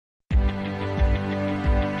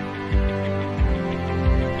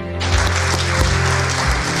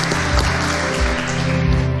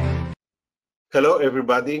Hello,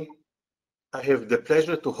 everybody. I have the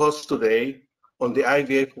pleasure to host today on the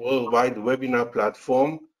IVF Worldwide webinar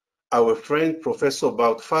platform our friend Professor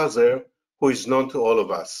Bart Fauser, who is known to all of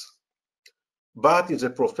us. Bart is a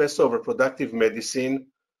professor of reproductive medicine,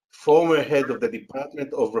 former head of the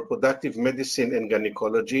Department of Reproductive Medicine and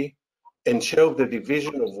Gynecology, and chair of the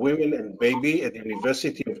Division of Women and Baby at the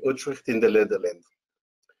University of Utrecht in the Netherlands.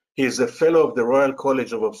 He is a fellow of the Royal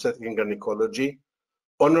College of Obstetrics and Gynecology,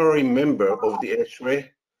 honorary member of the ESHRE,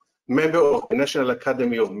 member of the National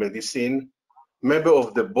Academy of Medicine, member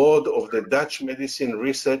of the board of the Dutch Medicine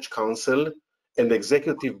Research Council, and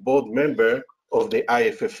executive board member of the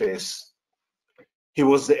IFFS. He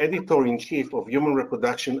was the editor-in-chief of Human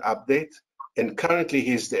Reproduction Update, and currently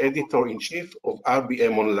he is the editor-in-chief of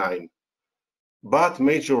RBM Online. Bart's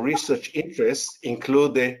major research interests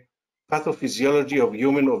include the pathophysiology of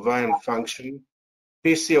human ovarian function,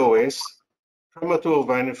 PCOS, premature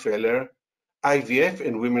ovarian failure, IVF,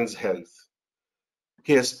 and women's health.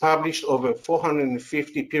 He has published over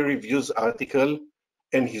 450 peer-reviewed articles,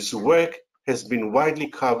 and his work has been widely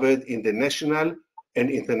covered in the national and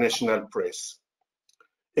international press.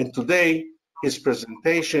 And today, his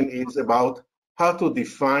presentation is about how to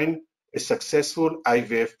define a successful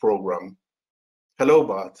IVF program. Hello,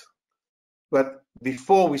 Bart. But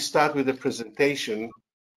before we start with the presentation,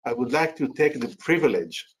 I would like to take the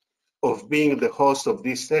privilege of being the host of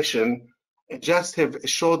this session and just have a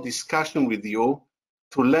short discussion with you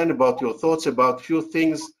to learn about your thoughts about a few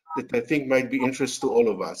things that I think might be interest to all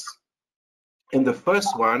of us. And the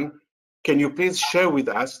first one, can you please share with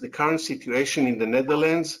us the current situation in the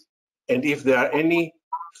Netherlands and if there are any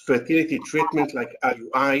fertility treatment like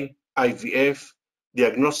IUI, IVF,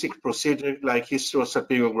 diagnostic procedure like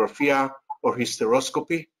hysterosalpingographia or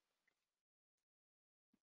hysteroscopy?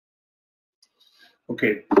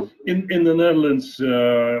 Okay, in the Netherlands,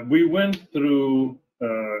 we went through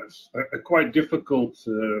a quite difficult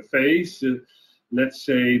phase. Let's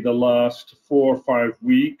say the last 4 or 5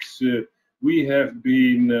 weeks, we have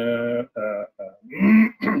been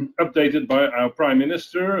updated by our Prime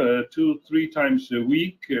Minister 2-3 times a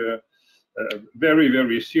week, very,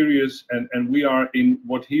 very serious, and we are in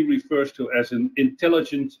what he refers to as an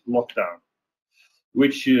intelligent lockdown,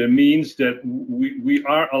 which means that we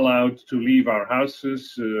are allowed to leave our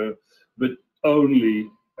houses, but only,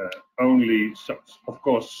 of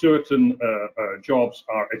course, certain jobs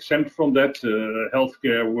are exempt from that,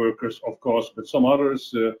 healthcare workers, of course, but some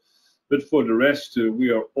others. But for the rest, we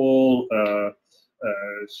are all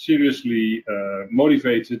seriously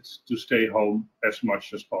motivated to stay home as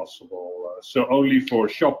much as possible. So only for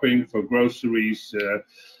shopping, for groceries,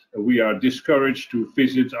 we are discouraged to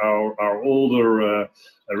visit our older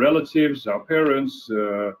relatives, our parents.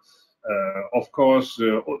 Of course,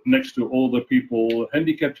 next to older people,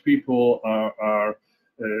 handicapped people are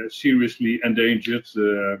seriously endangered.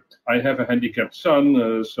 I have a handicapped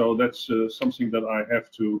son, so that's something that I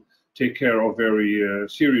have to take care of very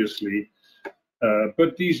seriously.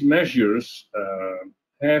 But these measures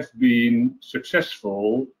have been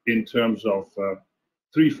successful in terms of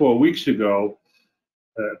 3-4 weeks ago.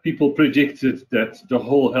 People predicted that the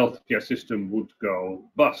whole healthcare system would go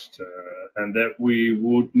bust and that we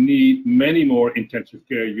would need many more intensive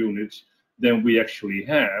care units than we actually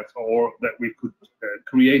have, or that we could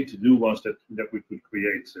create new ones that we could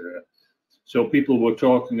create. So people were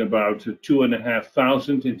talking about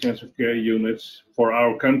 2,500 intensive care units for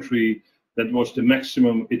our country. That was the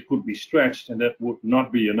maximum it could be stretched, and that would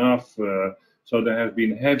not be enough. So there have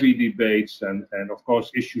been heavy debates and of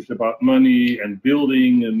course issues about money and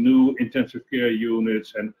building new intensive care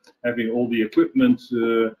units and having all the equipment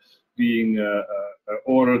being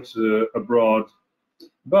ordered abroad.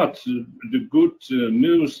 But the good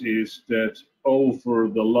news is that over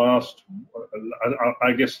the last,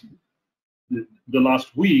 I guess, the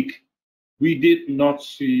last week, we did not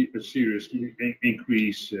see a serious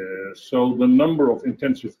increase. So the number of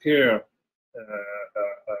intensive care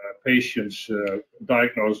patients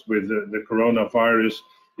diagnosed with the coronavirus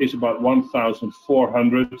is about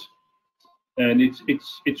 1,400, and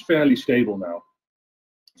it's fairly stable now.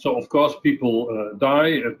 So of course people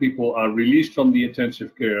die, people are released from the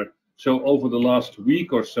intensive care. So over the last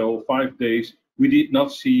week or so, 5 days, we did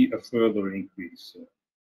not see a further increase.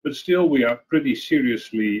 But still, we are pretty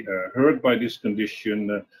seriously hurt by this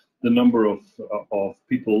condition. The number of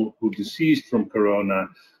people who deceased from corona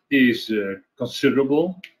is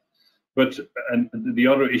considerable. But and the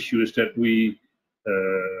other issue is that we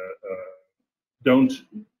don't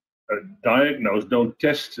diagnose, don't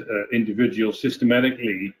test individuals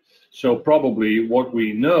systematically. So probably what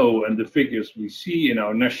we know and the figures we see in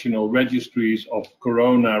our national registries of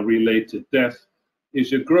corona-related death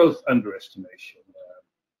is a growth underestimation.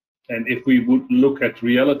 And if we would look at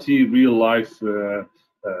reality, real life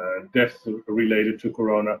death related to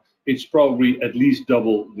corona, it's probably at least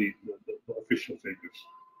double the official figures.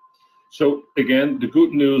 So again, the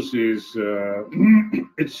good news is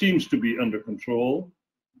it seems to be under control.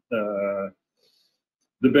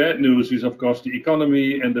 The bad news is, of course, the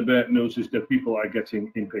economy, and the bad news is that people are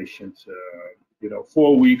getting impatient.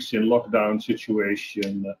 4 weeks in lockdown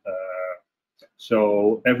situation.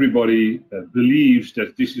 So everybody believes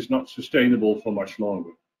that this is not sustainable for much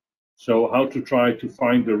longer. So how to try to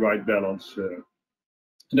find the right balance.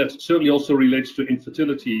 And that certainly also relates to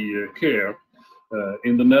infertility care.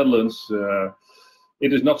 In the Netherlands,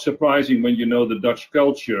 it is not surprising when you know the Dutch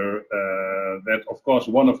culture that, of course,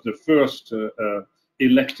 one of the first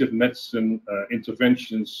elective medicine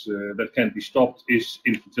interventions that can be stopped is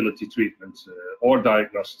infertility treatment or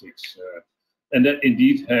diagnostics. And that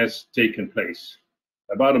indeed has taken place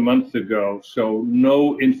about a month ago. So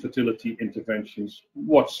no infertility interventions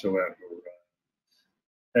whatsoever.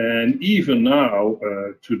 And even now,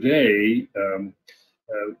 today,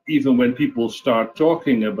 even when people start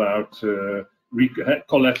talking about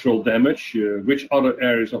collateral damage, which other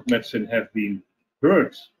areas of medicine have been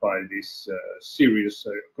hurt by this serious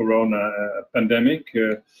corona pandemic,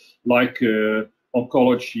 like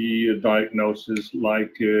oncology diagnosis,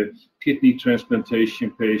 like kidney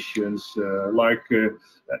transplantation patients, like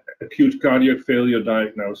acute cardiac failure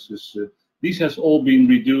diagnosis. These has all been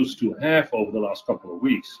reduced to half over the last couple of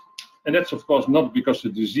weeks. And that's, of course, not because the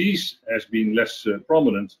disease has been less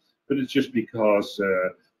prominent, but it's just because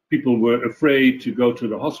people were afraid to go to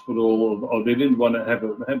the hospital, or they didn't want to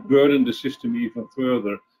have burden the system even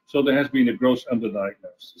further. So there has been a gross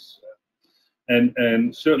underdiagnosis.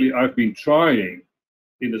 And certainly I've been trying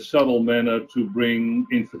in a subtle manner to bring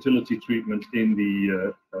infertility treatment in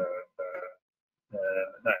the,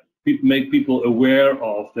 make people aware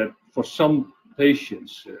of that for some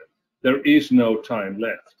patients, there is no time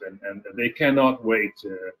left, and they cannot wait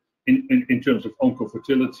in terms of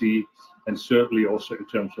oncofertility, and certainly also in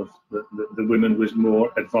terms of the women with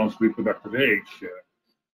more advanced reproductive age.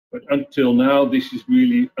 But until now, this is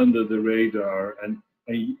really under the radar,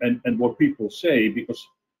 and what people say, because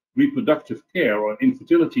reproductive care or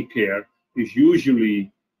infertility care is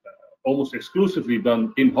usually almost exclusively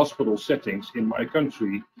done in hospital settings in my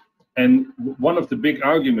country. And one of the big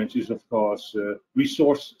arguments is, of course,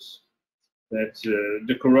 resources. That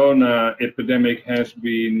the corona epidemic has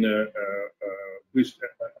been,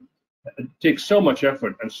 takes so much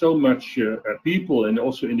effort and so much people, and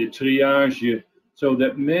also in the triage, so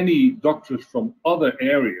that many doctors from other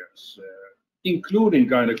areas, including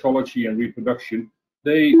gynecology and reproduction,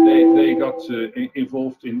 they got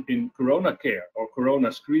involved in corona care or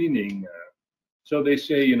corona screening. So they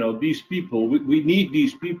say, these people, we need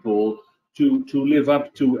these people to live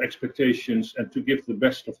up to expectations and to give the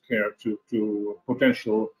best of care to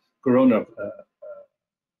potential corona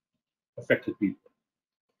affected people.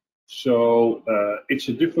 So it's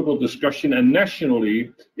a difficult discussion, and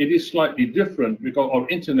nationally it is slightly different, or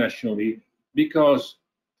internationally, because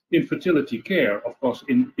infertility care, of course,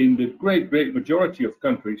 in the great majority of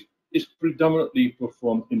countries, is predominantly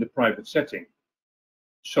performed in the private setting.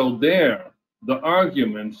 So there, the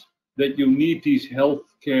argument that you need these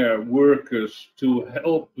healthcare workers to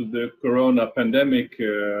help the corona pandemic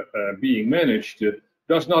being managed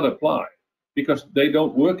does not apply, because they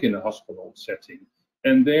don't work in a hospital setting.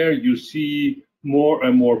 And there you see more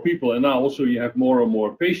and more people, and now also you have more and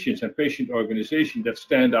more patients and patient organizations that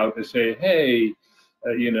stand out and say, hey,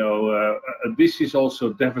 this is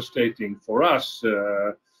also devastating for us,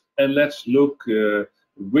 and let's look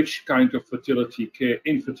which kind of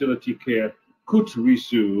infertility care could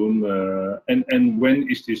resume, and when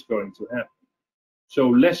is this going to happen? So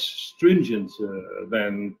less stringent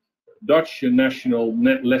than Dutch national,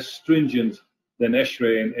 less stringent than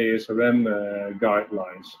ESHRE and ASRM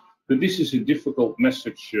guidelines. But this is a difficult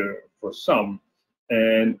message for some,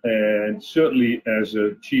 and certainly as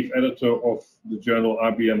a chief editor of the journal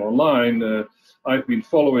RBM Online, I've been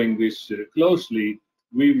following this closely.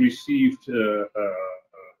 We received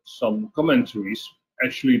some commentaries.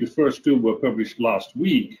 Actually, the first two were published last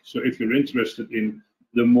week. So if you're interested in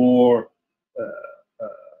the more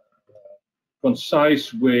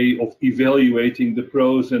concise way of evaluating the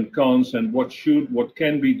pros and cons and what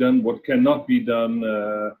can be done, what cannot be done,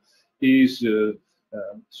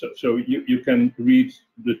 so you can read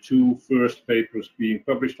the two first papers being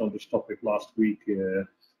published on this topic last week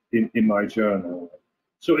in my journal.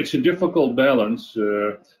 So it's a difficult balance,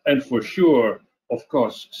 and for sure, of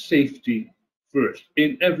course, safety first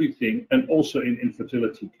in everything, and also in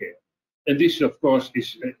infertility care. And this, of course,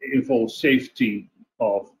 involves safety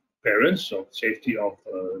of parents, so safety of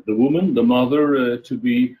the woman, the mother to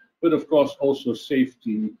be, but of course also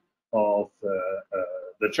safety of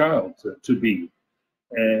the child to be.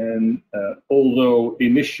 And although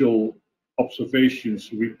initial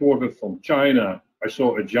observations reported from China, I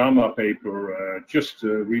saw a JAMA paper just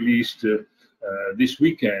released this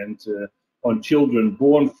weekend on children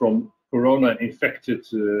born from corona-infected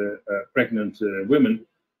pregnant women.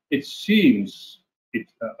 It seems,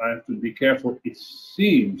 I have to be careful, it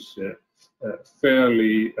seems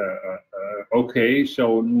fairly okay,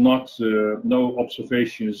 so no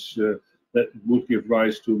observations that would give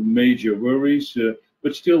rise to major worries,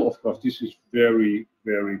 but still, of course, this is very,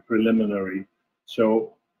 very preliminary.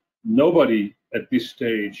 So nobody at this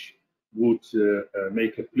stage would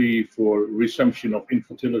make a plea for resumption of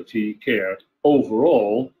infertility care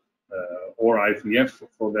overall, or IVF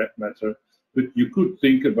for that matter. But you could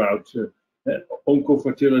think about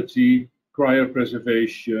oncofertility,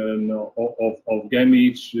 cryopreservation of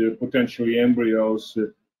gametes, potentially embryos,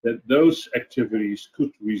 that those activities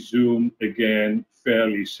could resume again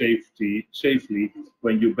fairly safely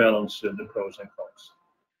when you balance the pros and cons.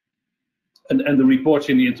 And the reports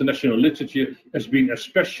in the international literature has been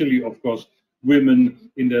especially, of course,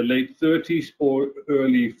 women in their late 30s or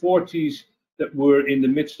early 40s that were in the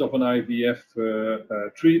midst of an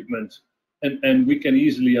IVF treatment. And we can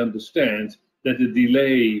easily understand that the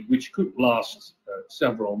delay, which could last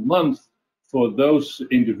several months for those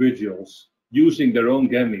individuals using their own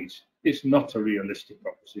gametes, is not a realistic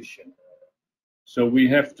proposition. So we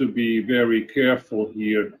have to be very careful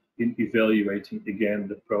here in evaluating again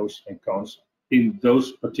the pros and cons in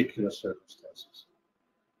those particular circumstances.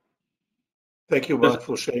 Thank you, Bart,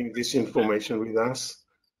 for sharing this information with us.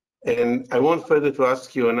 And I want further to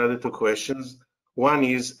ask you another two questions. One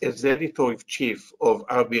is, as the editor-in-chief of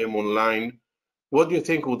RBM Online, what do you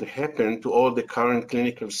think would happen to all the current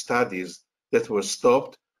clinical studies that were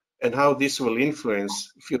stopped, and how this will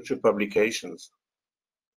influence future publications?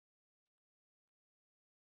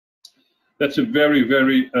 That's a very,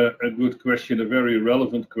 very a good question, a very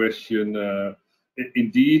relevant question.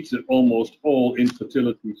 Indeed, almost all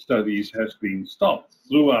infertility studies has been stopped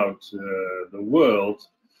throughout the world.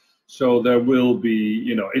 So there will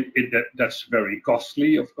be, that's very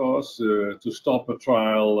costly, of course, to stop a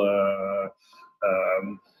trial.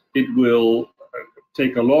 It will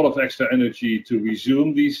take a lot of extra energy to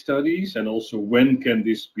resume these studies, and also when can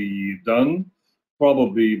this be done?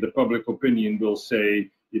 Probably the public opinion will say,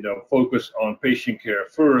 focus on patient care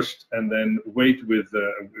first, and then wait with the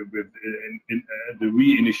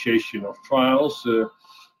reinitiation of trials.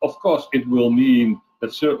 Of course, it will mean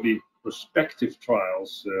that certainly prospective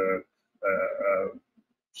trials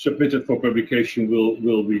submitted for publication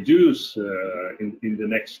will reduce in the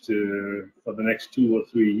next for the next 2 or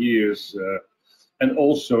 3 years. And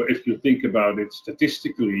also, if you think about it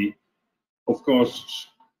statistically, of course,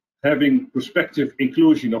 having prospective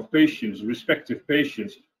inclusion of patients, respective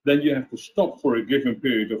patients, then you have to stop for a given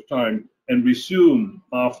period of time and resume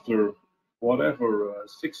after whatever,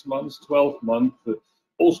 6 months, 12 months.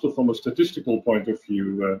 Also from a statistical point of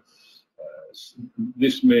view,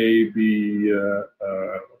 this may be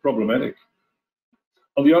problematic.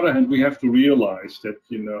 On the other hand, we have to realize that,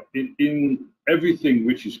 in everything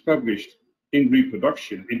which is published in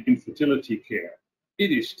reproduction, in infertility care,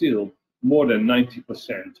 it is still more than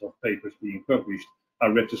 90% of papers being published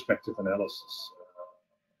are retrospective analysis.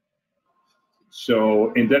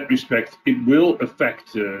 So in that respect, it will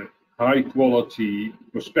affect high quality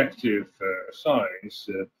prospective science,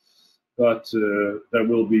 but there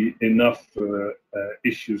will be enough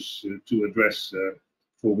issues to address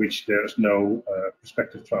for which there's no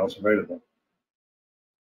prospective trials available.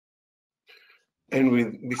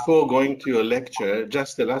 And before going to your lecture,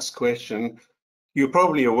 just the last question. You're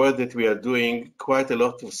probably aware that we are doing quite a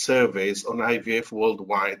lot of surveys on IVF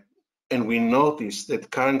worldwide, and we noticed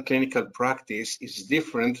that current clinical practice is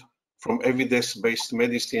different from evidence-based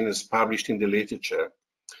medicine as published in the literature.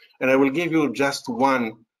 And I will give you just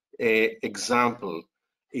one example.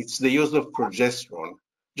 It's the use of progesterone.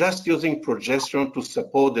 Just using progesterone to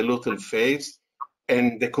support the luteal phase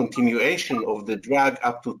and the continuation of the drug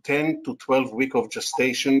up to 10 to 12 weeks of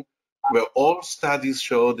gestation, where all studies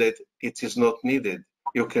show that it is not needed.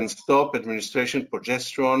 You can stop administration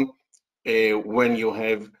progesterone when you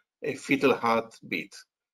have a fetal heartbeat.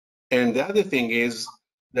 And the other thing is,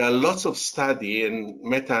 there are lots of study and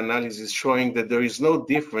meta-analysis showing that there is no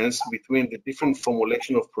difference between the different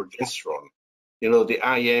formulation of progesterone. the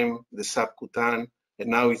IM, the subcutaneous, and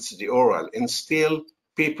now it's the oral. And still,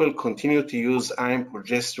 people continue to use IM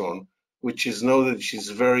progesterone, which is known that which is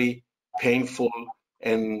very painful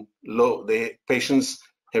and low. The patients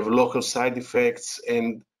have local side effects,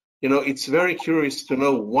 and it's very curious to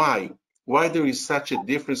know why there is such a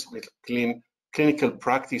difference between clinical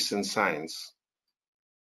practice and science.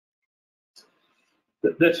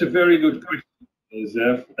 That's a very good question,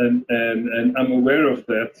 Zev, and I'm aware of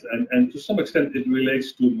that, and to some extent it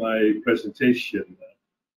relates to my presentation.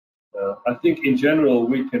 I think in general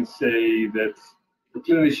we can say that the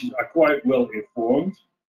clinicians are quite well informed.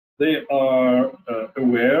 They are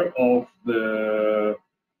aware of the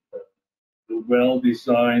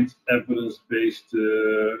well-designed, evidence-based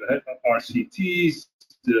RCTs,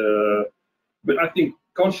 but I think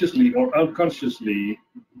consciously or unconsciously,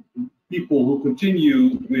 people who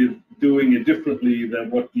continue with doing it differently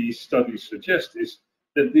than what these studies suggest is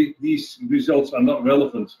that these results are not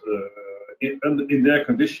relevant in their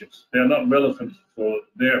conditions. They are not relevant for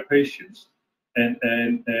their patients. And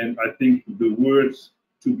I think the word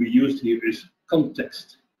to be used here is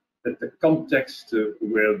context. That the context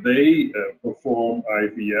where they perform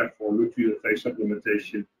IVF or luteal-phase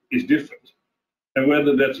supplementation is different. And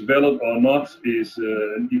whether that's valid or not is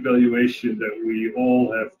an evaluation that we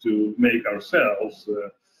all have to make ourselves.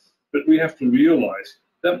 But we have to realize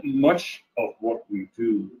that much of what we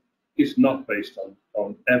do is not based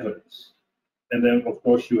on evidence. And then, of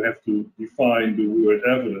course, you have to define the word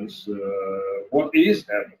evidence. What is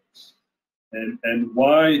evidence? And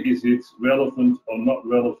why is it relevant or not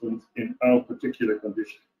relevant in our particular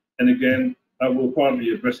condition? And again, I will probably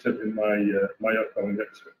address that in my upcoming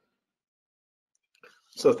lecture.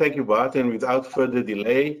 So thank you, Bart. And without further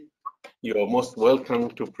delay, you're most welcome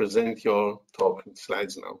to present your talk and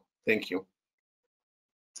slides now. Thank you.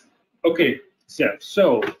 Okay, Seth.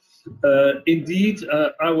 So indeed,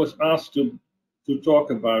 I was asked to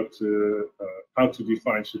talk about how to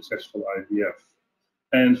define successful IVF.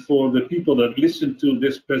 And for the people that listen to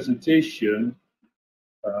this presentation,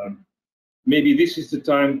 maybe this is the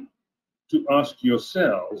time to ask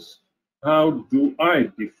yourselves, how do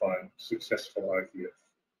I define successful IVF?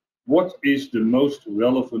 What is the most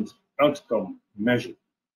relevant outcome measure?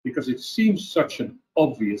 Because it seems such an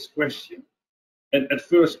obvious question. And at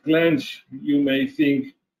first glance, you may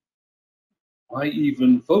think, why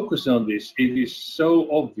even focus on this? It is so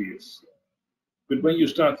obvious. But when you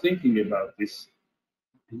start thinking about this,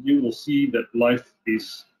 you will see that life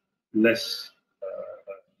is less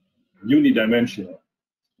unidimensional.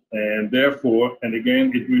 And therefore, and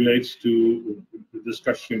again, it relates to the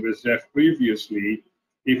discussion with Zev previously,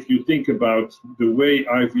 if you think about the way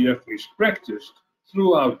IVF is practiced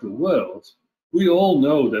throughout the world, we all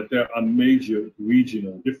know that there are major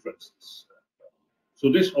regional differences.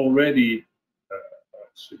 So this already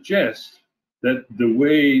suggests that the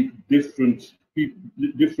way different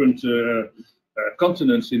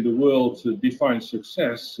continents in the world define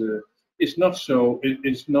success is not so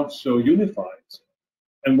unified.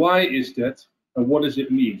 And why is that? And what does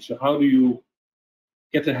it mean? So how do you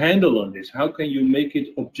get a handle on this? How can you make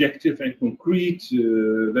it objective and concrete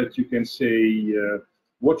that you can say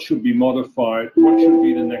what should be modified, what should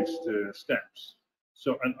be the next steps?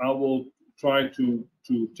 So, and I will try to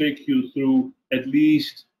take you through at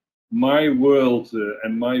least my world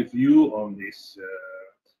and my view on this,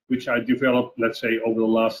 which I developed, let's say, over the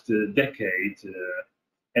last decade.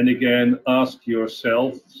 And again, ask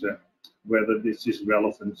yourself whether this is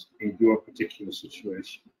relevant in your particular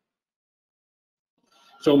situation.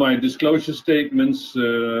 So my disclosure statements,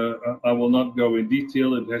 I will not go in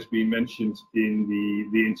detail. It has been mentioned in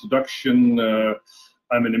the introduction.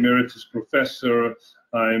 I'm an emeritus professor.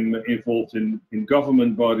 I'm involved in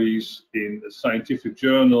government bodies, in scientific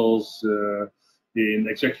journals, in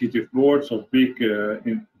executive boards of big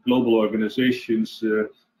global organizations,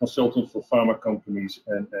 consultant for pharma companies,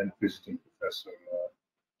 and visiting professor.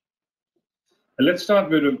 And let's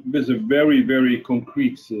start with a very, very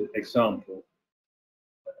concrete example.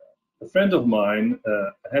 A friend of mine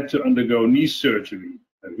had to undergo knee surgery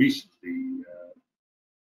recently.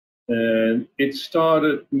 And it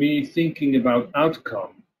started me thinking about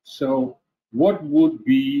outcome. So what would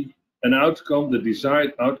be an outcome, the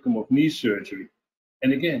desired outcome of knee surgery?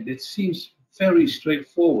 And again, it seems very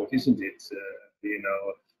straightforward, isn't it?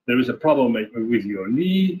 There is a problem with your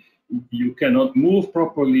knee, you cannot move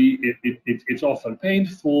properly, it's often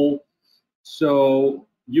painful. So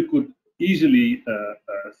you could easily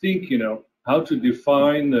think, how to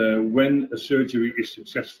define when a surgery is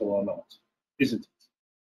successful or not, isn't it?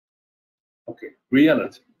 Okay,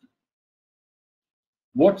 reality.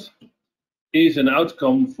 What is an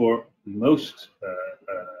outcome for most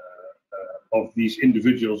of these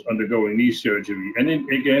individuals undergoing knee surgery. And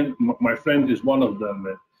again, my friend is one of them.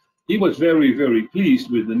 He was very, very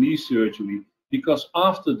pleased with the knee surgery because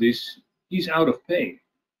after this, he's out of pain.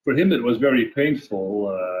 For him, it was very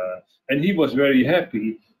painful, and he was very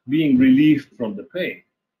happy being relieved from the pain.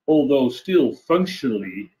 Although still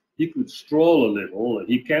functionally, he could stroll a little,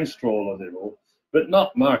 he can stroll a little, but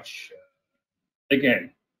not much.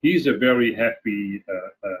 Again, he's a very happy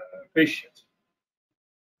patient.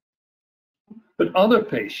 But other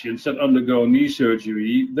patients that undergo knee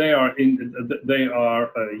surgery, they are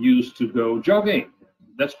used to go jogging.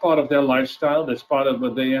 That's part of their lifestyle. That's part of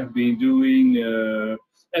what they have been doing.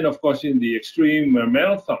 And of course, in the extreme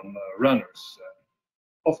marathon runners,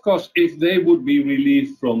 of course, if they would be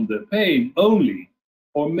relieved from the pain only,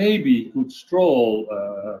 or maybe could stroll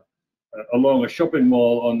along a shopping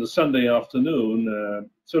mall on the Sunday afternoon,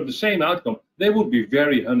 so the same outcome, they would be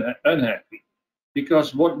very unhappy.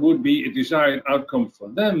 Because what would be a desired outcome for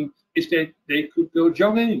them is that they could go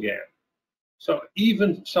jogging again. So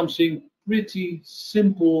even something pretty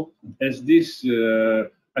simple as this,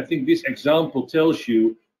 I think this example tells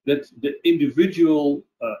you that the individual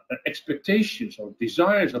expectations or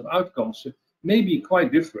desires of outcomes may be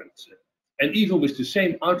quite different. And even with the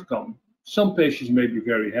same outcome, some patients may be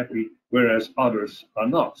very happy, whereas others are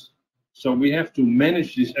not. So we have to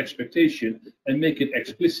manage this expectation and make it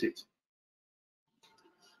explicit.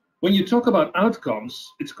 When you talk about outcomes,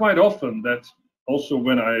 it's quite often that also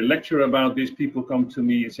when I lecture about this, people come to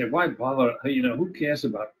me and say, why bother? You know, who cares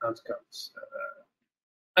about outcomes?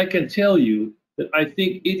 I can tell you that I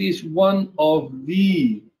think it is one of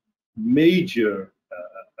the major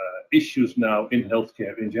issues now in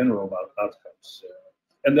healthcare in general about outcomes.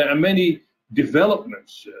 And there are many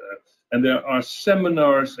developments, and there are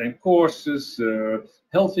seminars and courses,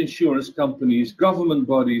 health insurance companies, government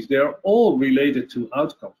bodies, they're all related to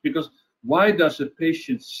outcomes. Because why does a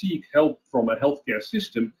patient seek help from a healthcare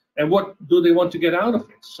system, and what do they want to get out of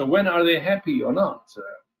it? So when are they happy or not?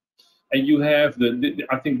 And you have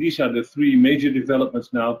I think these are the three major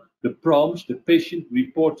developments now: the PROMs, the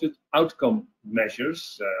patient-reported outcome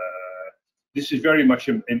measures. This is very much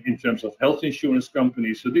in terms of health insurance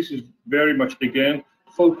companies. So this is very much, again,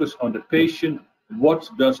 focus on the patient. What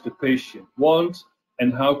does the patient want,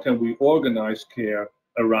 and how can we organize care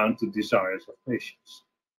around the desires of patients?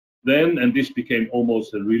 Then, and this became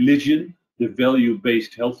almost a religion, the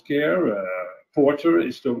value-based healthcare. Porter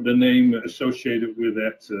is the name associated with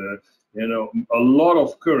that. You know, a lot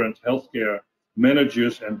of current healthcare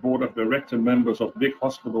managers and board of director members of big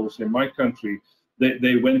hospitals in my country,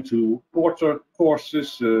 they went to Porter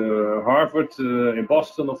courses, Harvard, in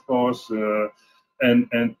Boston, of course,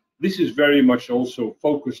 and this is very much also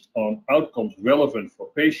focused on outcomes relevant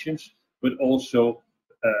for patients, but also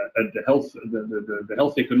the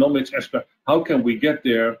health economics aspect. How can we get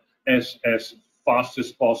there as fast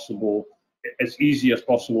as possible, as easy as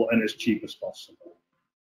possible, and as cheap as possible?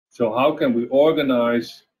 So how can we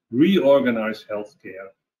reorganize healthcare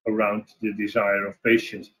around the desire of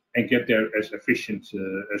patients and get there as efficient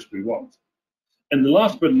as we want? And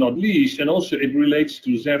last but not least, and also it relates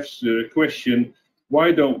to Zef's question,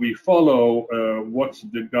 why don't we follow what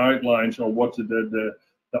the guidelines or what the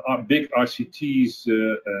big RCTs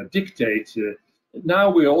dictate? Now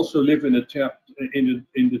we also live in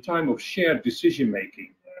the time of shared decision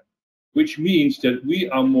making, which means that we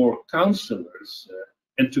are more counselors,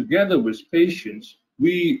 and together with patients,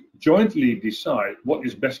 we jointly decide what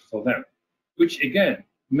is best for them, which again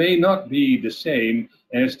may not be the same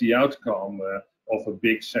as the outcome of a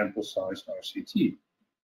big sample-sized RCT.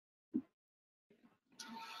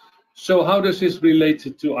 So how does this relate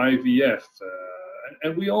to IVF?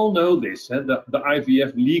 And we all know this, the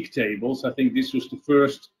IVF league tables. I think this was the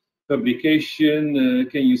first publication.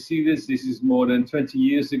 Can you see this? This is more than 20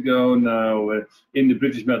 years ago now in the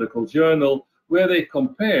British Medical Journal, where they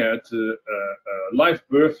compared live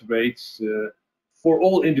birth rates for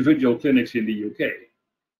all individual clinics in the UK.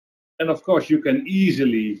 And of course, you can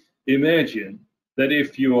easily imagine that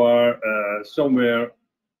if you are somewhere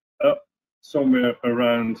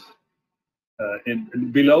around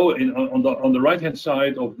below on the right-hand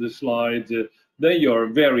side of the slide, then you're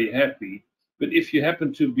very happy. But if you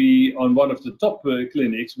happen to be on one of the top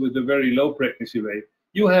clinics with a very low pregnancy rate,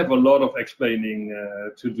 you have a lot of explaining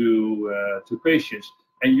to do to patients,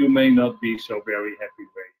 and you may not be so very happy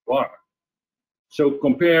where you are. So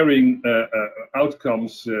comparing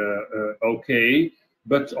outcomes, okay,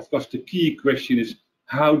 but of course the key question is,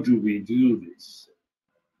 how do we do this?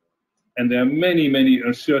 And there are many, many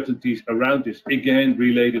uncertainties around this, again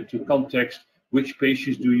related to context. Which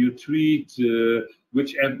patients do you treat?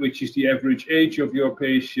 which is the average age of your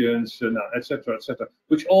patients, and etc., etc.,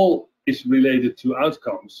 which all is related to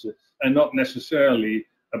outcomes and not necessarily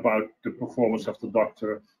about the performance of the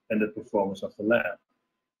doctor and the performance of the lab.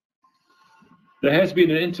 There has been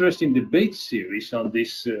an interesting debate series on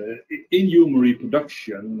this in human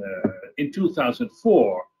reproduction in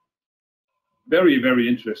 2004. Very, very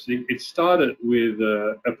interesting. It started with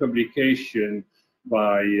a publication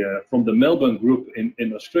by from the Melbourne group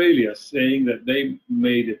in Australia, saying that they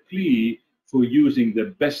made a plea for using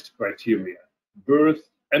the best criteria, birth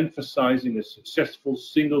emphasizing a successful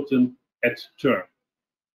singleton at term.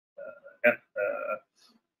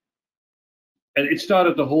 And it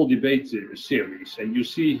started the whole debate series, and you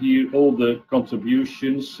see here all the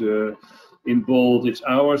contributions in bold. It's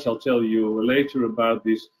ours. I'll tell you later about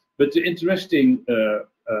this. But the interesting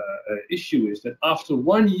issue is that after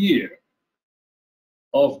 1 year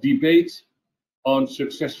of debate on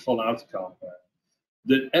successful outcome,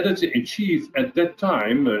 the editor-in-chief at that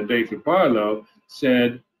time, David Barlow,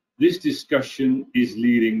 said, "This discussion is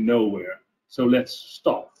leading nowhere, so let's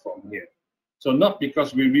stop from here." So not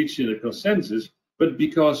because we reached a consensus, but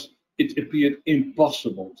because it appeared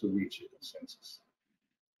impossible to reach a consensus.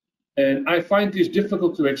 And I find this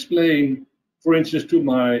difficult to explain, for instance, to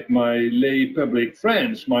my lay public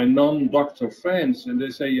friends, my non-doctor friends, and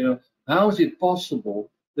they say, you know, how is it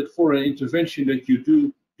possible that for an intervention that you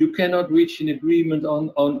do, you cannot reach an agreement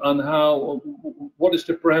on how, what is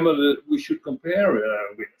the parameter that we should compare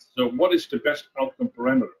with? So what is the best outcome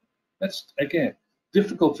parameter? That's, again,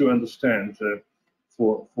 difficult to understand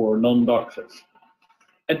for non-doctors.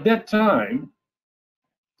 At that time,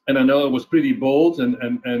 and I know it was pretty bold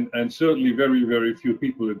and certainly very, very few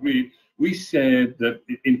people agreed, we said that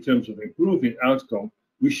in terms of improving outcome,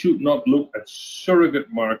 we should not look at surrogate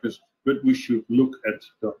markers, but we should look at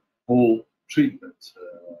the whole treatment.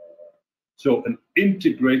 So an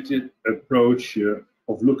integrated approach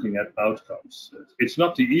of looking at outcomes. It's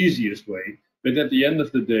not the easiest way, but at the end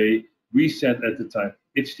of the day, we said at the time,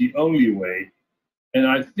 it's the only way. And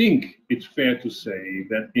I think it's fair to say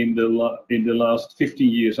that in the last 50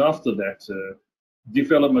 years after that,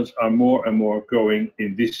 developments are more and more going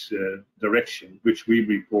in this direction, which we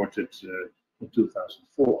reported in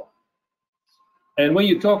 2004. And when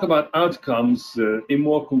you talk about outcomes in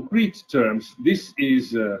more concrete terms, this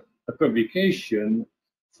is a publication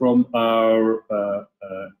from our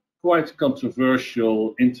quite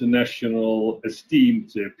controversial, international,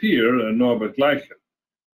 esteemed peer, Norbert Gleicher.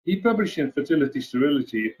 He published in Fertility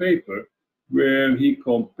Sterility a paper where he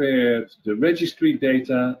compared the registry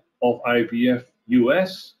data of IVF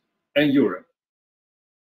US and Europe.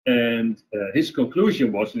 And his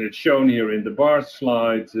conclusion was, and it's shown here in the Bart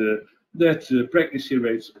slide, that pregnancy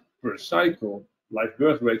rates per cycle, live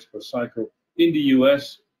birth rates per cycle in the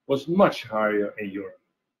US was much higher in Europe.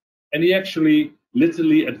 And he actually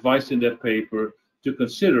literally advised in that paper to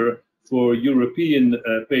consider for European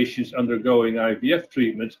patients undergoing IVF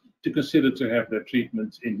treatment to consider to have their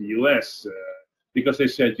treatment in the US because they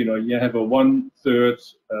said, you know, you have a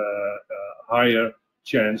 1/3 higher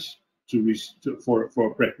chance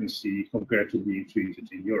for pregnancy compared to being treated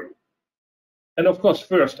in Europe. And of course,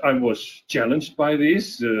 first I was challenged by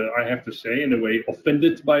this, I have to say, in a way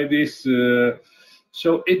offended by this.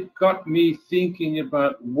 So it got me thinking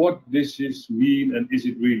about what this is mean and is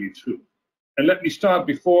it really true? And let me start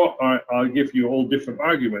before I'll give you all different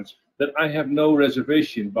arguments that I have no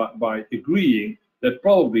reservation by agreeing that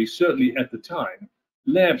probably, certainly at the time,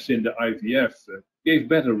 labs in the IVF gave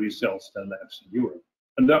better results than labs in Europe.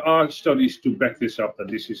 And there are studies to back this up that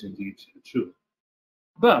this is indeed true.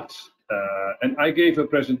 But, and I gave a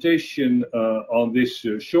presentation on this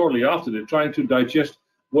shortly after that, trying to digest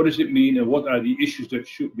what does it mean and what are the issues that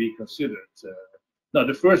should be considered. Now,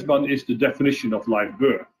 the first one is the definition of live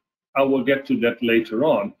birth. I will get to that later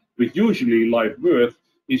on, but usually live birth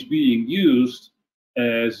is being used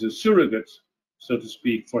as a surrogate, so to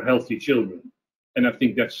speak, for healthy children. And I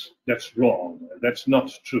think that's wrong. That's not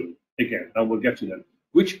true. Again, I will get to that.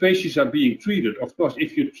 Which patients are being treated? Of course,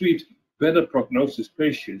 if you treat better prognosis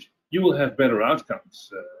patients, you will have better outcomes.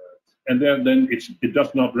 And then it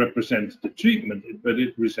does not represent the treatment, but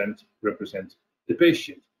it represents the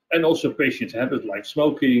patient. And also patients' habits like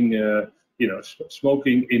smoking. You know,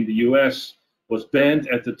 smoking in the US was banned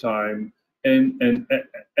at the time, and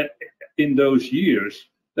in those years,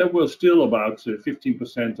 there were still about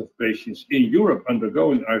 15% of patients in Europe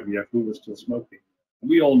undergoing IVF who were still smoking.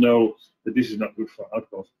 We all know that this is not good for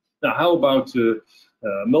outcomes. Now, how about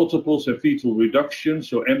multiples and fetal reduction,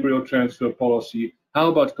 so embryo transfer policy? How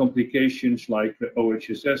about complications like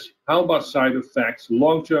OHSS? How about side effects,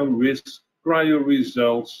 long-term risks, prior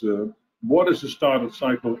results? what is the start of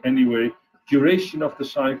cycle anyway, duration of the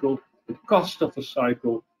cycle, the cost of the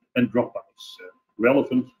cycle, and dropouts,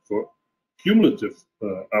 relevant for cumulative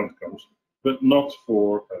outcomes, but not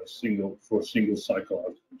for single cycle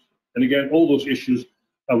outcomes. And again, all those issues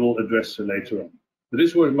I will address later on. But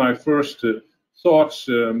this was my first thoughts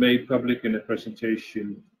made public in a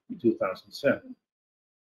presentation in 2007.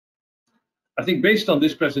 I think based on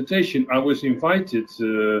this presentation, I was invited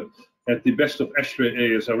at the Best of ESHRE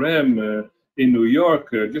ASRM in New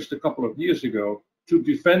York just a couple of years ago to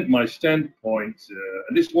defend my standpoint.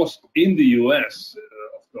 And this was in the US,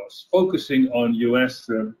 of course, focusing on US.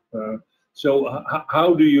 So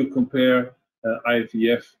how do you compare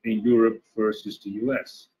IVF in Europe versus the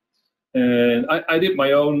US? And I did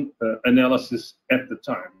my own analysis at the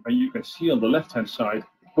time. And you can see on the left-hand side,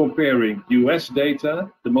 comparing US data,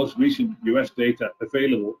 the most recent US data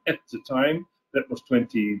available at the time, that was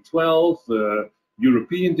 2012,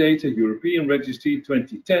 European data, European registry,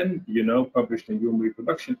 2010, you know, published in Human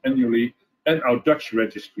Reproduction annually, and our Dutch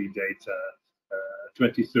registry data,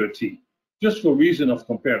 2013, just for reason of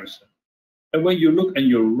comparison. And when you look on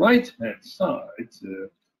your right-hand side,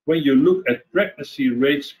 when you look at pregnancy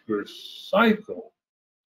rates per cycle,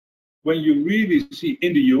 when you really see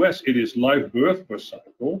in the US, it is live birth per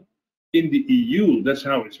cycle. In the EU, that's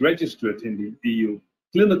how it's registered in the EU,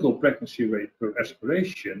 clinical pregnancy rate per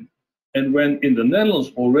aspiration. And when in the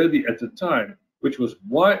Netherlands already at the time, which was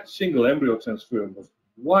single embryo transfer was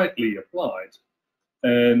widely applied.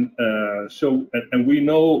 And and we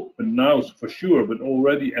know now for sure, but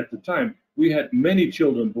already at the time, we had many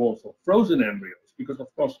children born from frozen embryos, because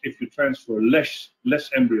of course, if you transfer less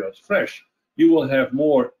embryos fresh, you will have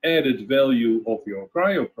more added value of your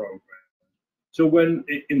cryo program. So when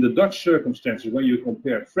in the Dutch circumstances, when you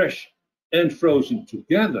compare fresh and frozen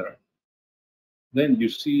together, then you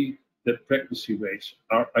see that pregnancy rates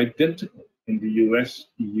are identical in the US,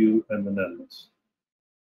 EU, and the Netherlands.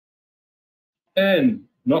 And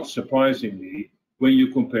not surprisingly, when you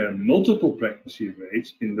compare multiple pregnancy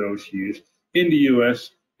rates in those years, in the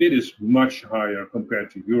US, it is much higher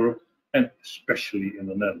compared to Europe, and especially in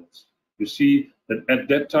the Netherlands. You see that at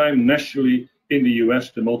that time, nationally in the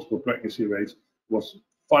US, the multiple pregnancy rate was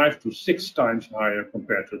 5 to 6 times higher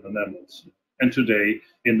compared to the Netherlands. And today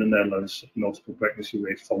in the Netherlands, multiple pregnancy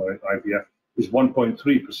rate following IVF is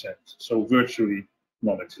 1.3%, so virtually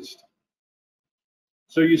non-existent.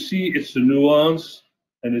 So you see it's the nuance,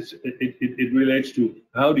 and it relates to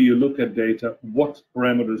how do you look at data, what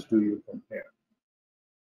parameters do you compare.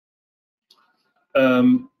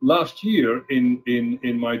 Last year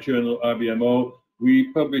in my journal RBMO,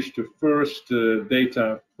 we published the first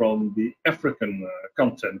data from the African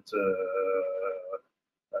content,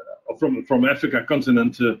 from Africa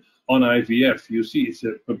continent on IVF. You see it's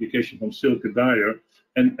a publication from Silke Dyer,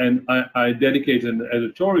 and I dedicated an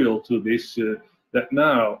editorial to this, that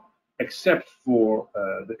now, except for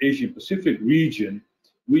the Asian Pacific region,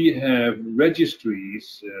 we have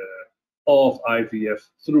registries of IVF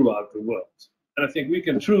throughout the world. And I think we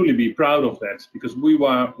can truly be proud of that, because we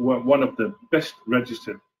were one of the best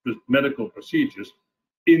registered medical procedures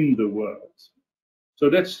in the world. So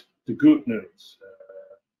that's the good news.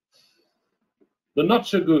 The not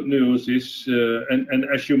so good news is, and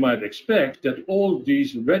as you might expect, that all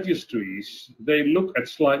these registries, they look at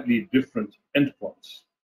slightly different endpoints.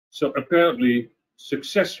 So apparently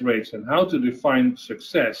success rates and how to define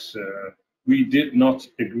success, we did not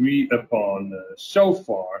agree upon so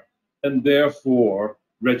far, and therefore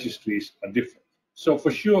registries are different. So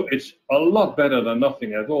for sure, it's a lot better than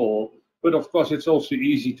nothing at all, but of course it's also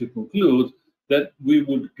easy to conclude that we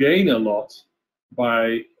would gain a lot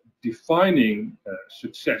by defining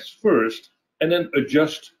success first, and then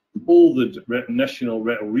adjust all the national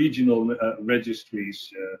or regional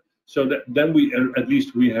registries, so that then we at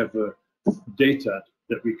least we have data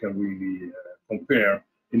that we can really compare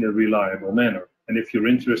in a reliable manner. And if you're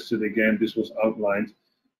interested, again, this was outlined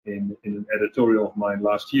in an editorial of mine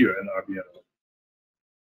last year in RBMO.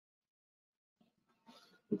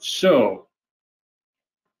 So,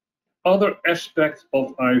 other aspects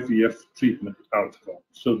of IVF treatment outcome.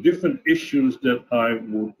 So different issues that I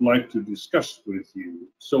would like to discuss with you.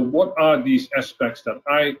 So what are these aspects that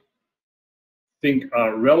I think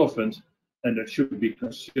are relevant and that should be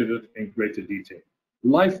considered in greater detail?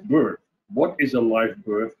 Live birth. What is a live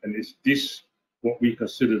birth, and is this what we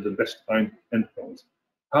consider the best endpoint?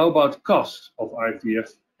 How about cost of IVF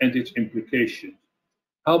and its implications?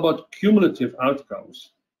 How about cumulative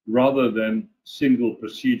outcomes rather than single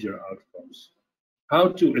procedure outcomes? How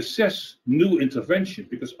to assess new intervention,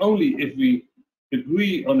 because only if we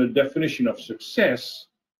agree on a definition of success,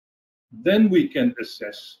 then we can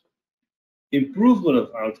assess improvement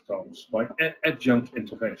of outcomes by adjunct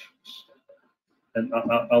interventions. And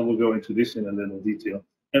I will go into this in a little detail.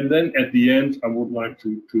 And then at the end, I would like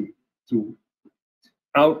to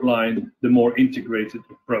outline the more integrated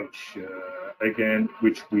approach, again,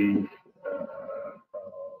 which we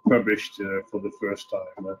published for the first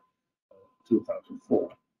time 2004.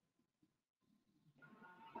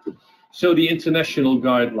 So the international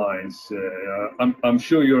guidelines, I'm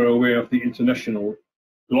sure you're aware of the international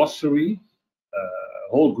glossary. A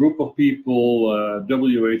whole group of people,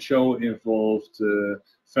 WHO involved.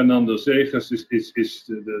 Fernando Zegers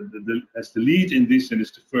as the lead in this and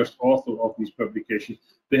is the first author of these publications.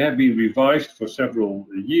 They have been revised for several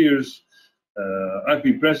years. I've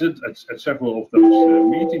been present at several of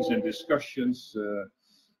those meetings and discussions.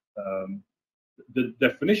 The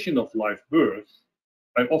definition of live birth,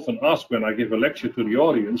 I often ask when I give a lecture to the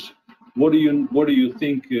audience, what do you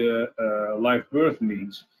think live birth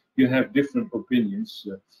means? You have different opinions,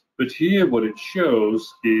 but here what it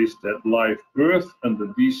shows is that live birth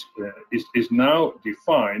under these is now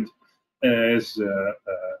defined as a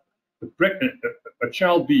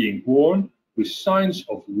child being born with signs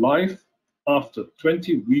of life after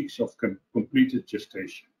 20 weeks of completed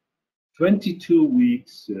gestation. 22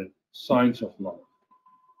 weeks signs of life.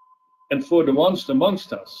 And for the ones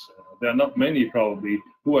amongst us, there are not many probably,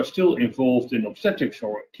 who are still involved in obstetrics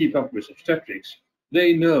or keep up with obstetrics,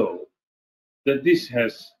 they know that this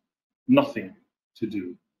has nothing to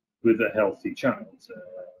do with a healthy child.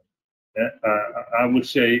 I would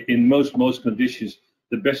say in most conditions,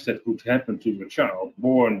 the best that could happen to a child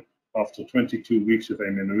born after 22 weeks of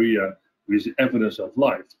amenorrhea with evidence of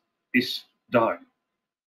life is dying,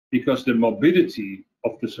 because the morbidity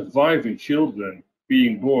of the surviving children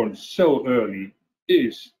being born so early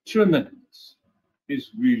is tremendous,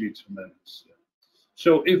 is really tremendous.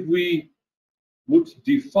 So if we would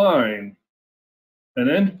define an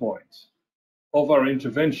endpoint of our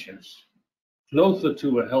interventions closer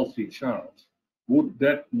to a healthy child, would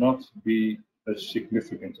that not be a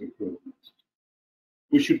significant improvement?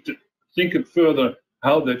 We should think further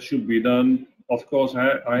how that should be done. Of course,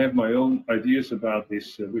 I have my own ideas about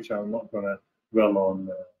this, which I'm not going to dwell on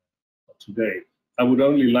today. I would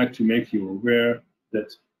only like to make you aware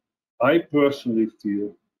that I personally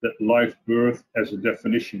feel that live birth as a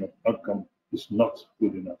definition of outcome is not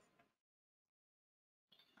good enough.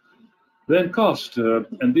 Then cost,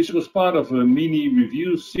 and this was part of a mini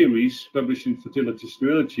review series published in Fertility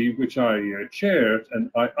Sterility, which I chaired, and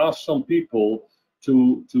I asked some people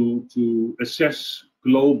to assess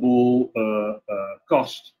global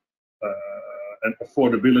cost and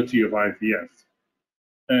affordability of IVF.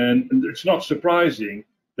 And it's not surprising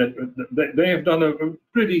that they have done a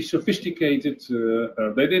pretty sophisticated,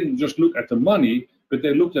 they didn't just look at the money, but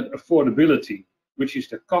they looked at affordability, which is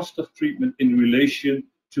the cost of treatment in relation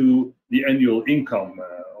to the annual income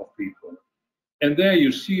of people. And there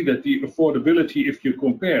you see that the affordability, if you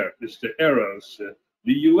compare, it's the arrows,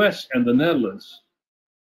 the US and the Netherlands,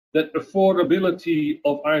 that affordability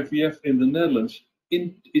of IVF in the Netherlands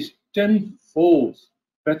is tenfold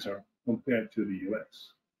better compared to the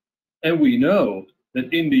US. And we know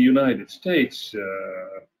that in the United States,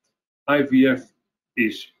 IVF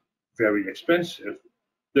is very expensive.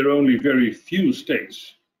 There are only very few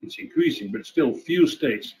states, it's increasing, but still few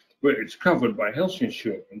states where it's covered by health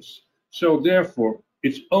insurance. So therefore,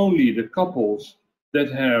 it's only the couples that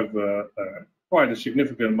have quite a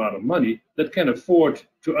significant amount of money that can afford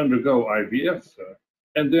to undergo IVF.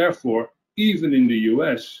 And therefore, even in the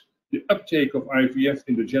US, the uptake of IVF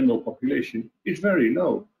in the general population is very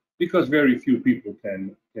low, because very few people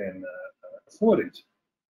can afford it.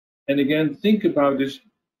 And again, think about this,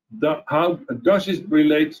 how does it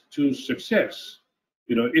relate to success?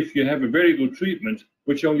 You know, if you have a very good treatment,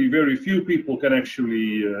 which only very few people can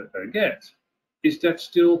actually get, is that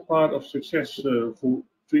still part of successful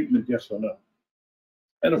treatment, yes or no?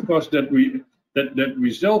 And of course, that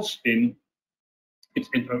results in,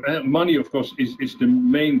 money, of course, is the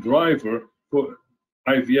main driver for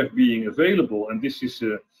IVF being available. And this is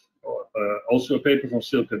also a paper from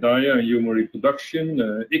Silke Daya and Human Reproduction,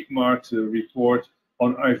 ICMART report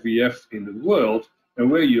on IVF in the world,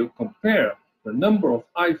 and where you compare the number of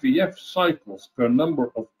IVF cycles per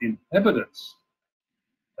number of inhabitants.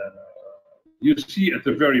 You see at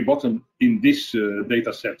the very bottom in this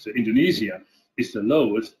data set, Indonesia is the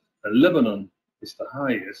lowest, Lebanon is the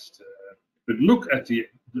highest. But look at the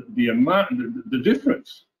amount, the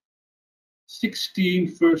difference.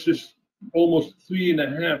 16 versus almost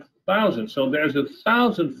 3,500. So there's a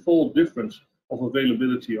 1,000-fold difference of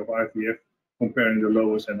availability of IVF comparing the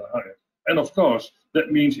lowest and the highest. And of course,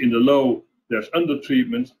 that means in the low, there's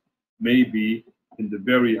undertreatment. maybe in the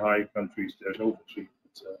very high countries there's overtreatment.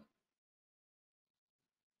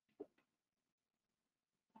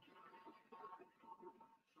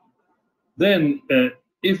 Then,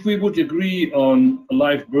 if we would agree on a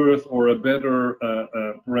live birth or a better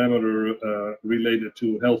parameter related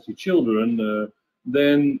to healthy children,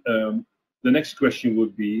 then the next question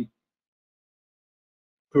would be,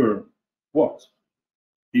 per what?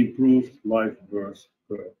 Improved live birth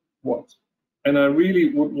per what? And I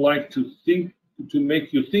really would like to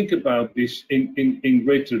make you think about this in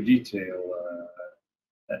greater detail.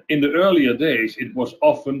 In the earlier days, it was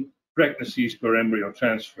often pregnancies per embryo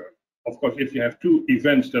transfer. Of course, if you have two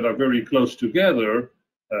events that are very close together,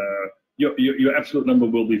 your absolute number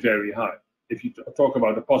will be very high. If you talk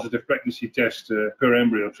about a positive pregnancy test per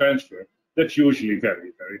embryo transfer, that's usually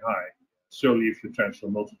very, very high, certainly if you transfer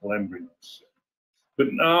multiple embryos.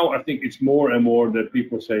 But now I think it's more and more that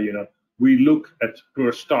people say, you know, we look at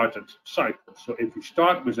per started cycle. So if you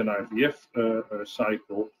start with an IVF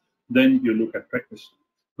cycle, then you look at pregnancy.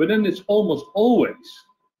 But then it's almost always,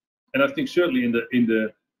 and I think certainly in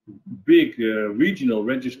the big regional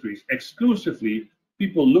registries exclusively,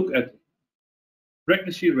 people look at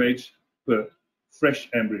pregnancy rates per fresh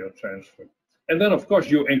embryo transfer. And then of course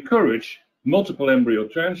you encourage multiple embryo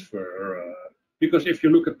transfer, because if you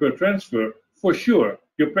look at per transfer, for sure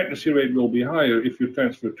your pregnancy rate will be higher if you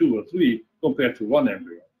transfer 2 or 3 compared to 1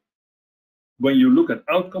 embryo. When you look at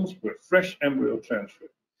outcomes per fresh embryo transfer,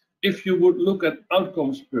 if you would look at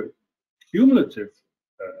outcomes per cumulative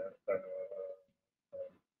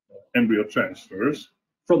embryo transfers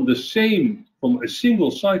from a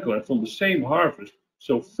single cycle and from the same harvest,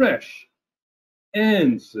 so fresh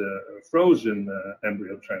and frozen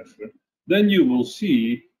embryo transfer, then you will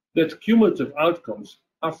see that cumulative outcomes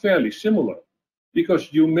are fairly similar,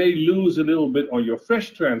 because you may lose a little bit on your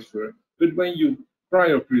fresh transfer, but when you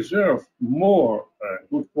cryopreserve more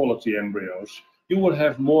good quality embryos, you will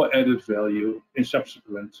have more added value in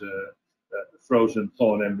subsequent frozen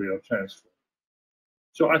thawed embryo transfer.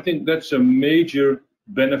 So I think that's a major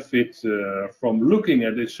benefit from looking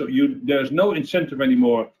at it. So there's no incentive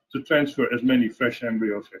anymore to transfer as many fresh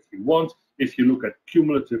embryos as you want if you look at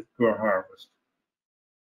cumulative per harvest.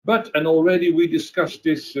 But, and already we discussed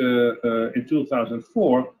this in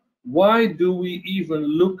 2004, why do we even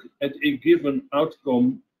look at a given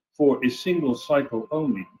outcome for a single cycle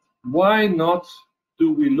only? Why not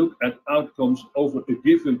do we look at outcomes over a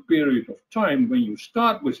given period of time when you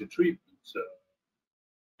start with a treatment?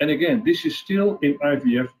 And again, this is still in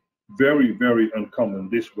IVF very, very uncommon,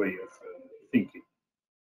 this way of thinking.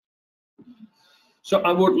 So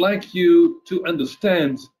I would like you to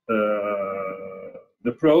understand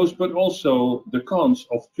the pros, but also the cons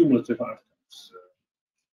of cumulative outcomes.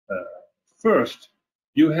 First,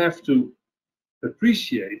 you have to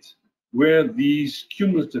appreciate where these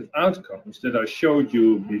cumulative outcomes that I showed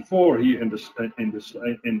you before here in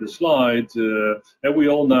the slide, and we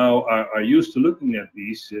all now are used to looking at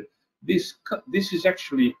these. This is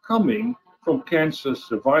actually coming from cancer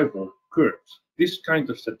survival curves. This kind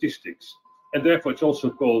of statistics, and therefore it's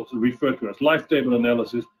also referred to as life table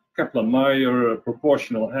analysis, Kaplan-Meier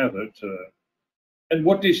proportional hazard. And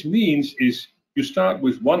what this means is you start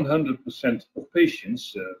with 100% of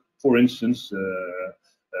patients, for instance,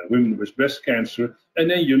 women with breast cancer, and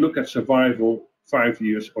then you look at survival 5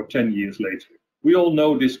 years or 10 years later. We all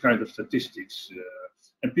know this kind of statistics,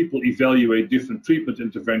 and people evaluate different treatment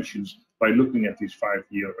interventions by looking at these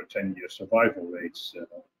 5-year or 10-year survival rates.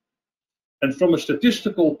 And from a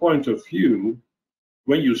statistical point of view,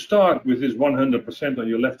 when you start with this 100% on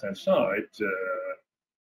your left-hand side,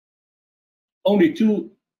 only 2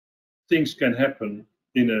 things can happen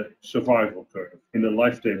in a survival curve, in a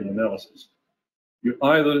life table analysis. You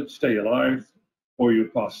either stay alive or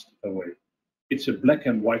you pass away. It's a black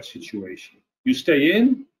and white situation. You stay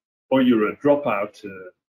in or you're a dropout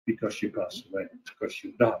because you pass away, because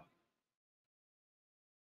you die.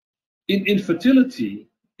 In infertility,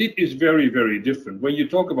 it is very, very different. When you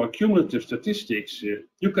talk about cumulative statistics,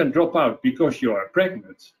 you can drop out because you are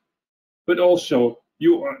pregnant, but also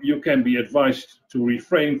you can be advised to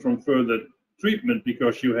refrain from further treatment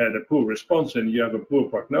because you had a poor response and you have a poor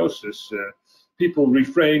prognosis. People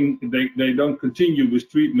refrain, they don't continue with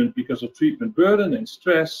treatment because of treatment burden and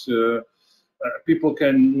stress. People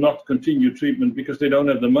can not continue treatment because they don't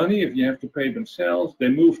have the money if you have to pay themselves. They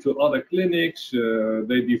move to other clinics,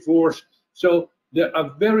 they divorce. So there are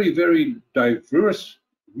very, very diverse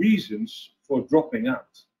reasons for dropping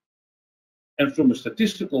out. And from a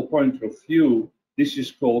statistical point of view, this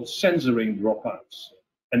is called censoring dropouts.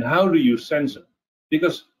 And how do you censor?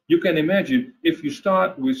 Because you can imagine if you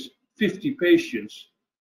start with 50 patients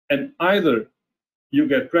and either you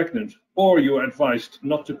get pregnant or you're advised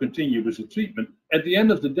not to continue with the treatment, at the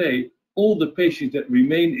end of the day, all the patients that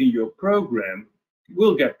remain in your program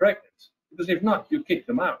will get pregnant, because if not, you kick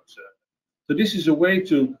them out. So this is a way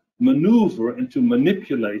to maneuver and to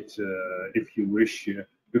manipulate, if you wish,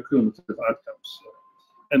 your cumulative outcomes.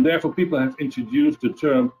 And therefore, people have introduced the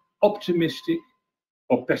term optimistic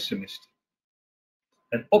or pessimistic.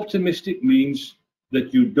 And optimistic means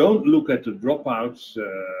that you don't look at the dropouts,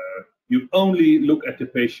 you only look at the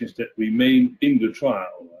patients that remain in the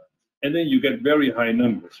trial, and then you get very high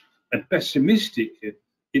numbers. And pessimistic,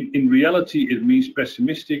 in reality, it means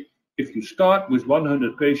pessimistic. If you start with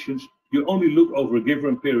 100 patients, you only look over a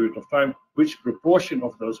given period of time, which proportion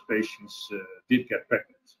of those patients did get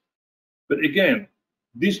pregnant. But again,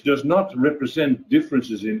 this does not represent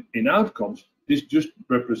differences in outcomes. This just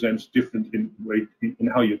represents different in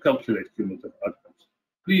how you calculate cumulative outcomes.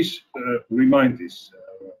 Please remind this.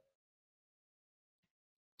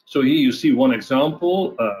 So here you see one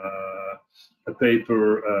example, a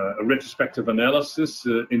paper, a retrospective analysis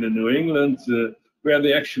in the New England, where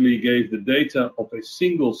they actually gave the data of a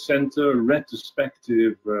single center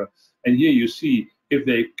retrospective. And here you see, if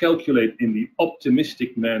they calculate in the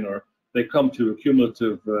optimistic manner, they come to a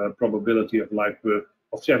cumulative probability of live birth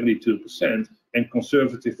of 72% and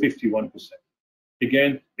conservative 51%.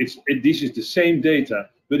 Again, this is the same data,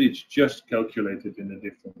 but it's just calculated in a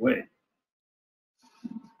different way.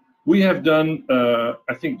 We have done,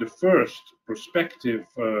 I think, the first prospective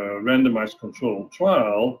randomized controlled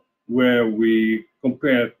trial where we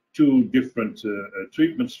compared two different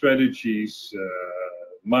treatment strategies,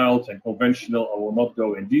 mild and conventional. I will not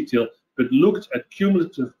go in detail, but looked at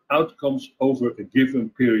cumulative outcomes over a given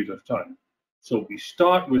period of time. So we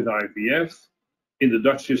start with IVF. In the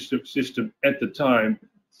Dutch system at the time,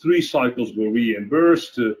 3 cycles were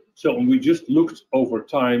reimbursed. So we just looked over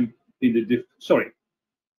time in the mistake.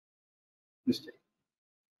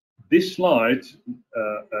 This slide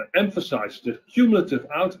emphasizes that cumulative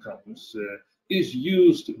outcomes is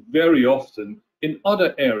used very often in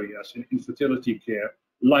other areas in infertility care,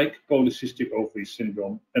 like polycystic ovary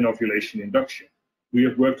syndrome and ovulation induction. We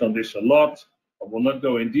have worked on this a lot. I will not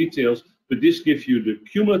go in details, but this gives you the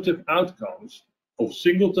cumulative outcomes of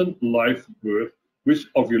singleton live birth with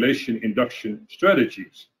ovulation induction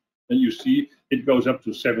strategies. And you see it goes up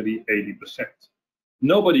to 70–80%.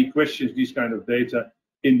 Nobody questions these kind of data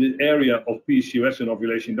in the area of PCOS and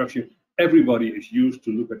ovulation induction. Everybody is used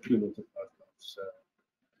to look at cumulative outcomes.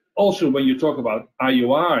 Also, when you talk about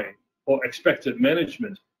IUI or expected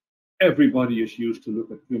management, everybody is used to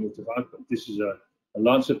look at cumulative outcomes. This is a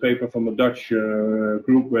Lancet paper from a Dutch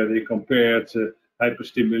group where they compared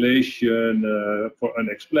hyperstimulation for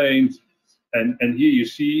unexplained. And here you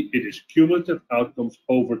see it is cumulative outcomes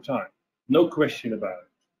over time. No question about it.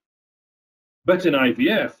 But in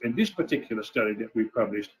IVF, in this particular study that we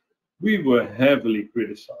published, we were heavily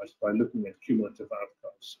criticized by looking at cumulative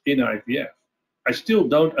outcomes in IVF. I still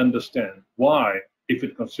don't understand why, if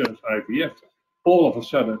it concerns IVF, all of a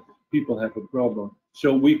sudden people have a problem.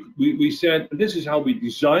 So we said, this is how we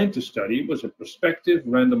designed the study. It was a prospective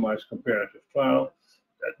randomized comparative trial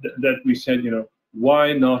that we said,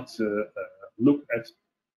 why not look at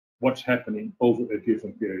what's happening over a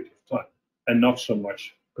given period of time and not so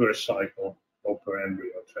much per cycle or per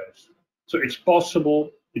embryo transfer. So it's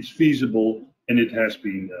possible, it's feasible, and it has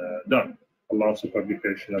been done. A Lancet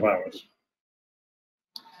publication of ours.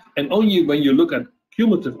 And only when you look at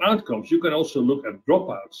cumulative outcomes, you can also look at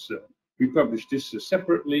dropouts. We published this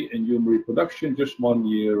separately in Human Reproduction just 1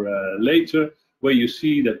 year later, where you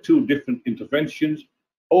see that 2 different interventions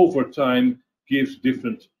over time gives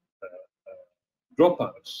different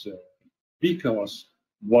dropouts because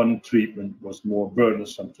one treatment was more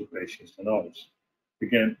burdensome to patients than others.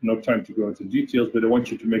 Again, no time to go into details, but I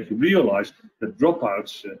want you to make you realize that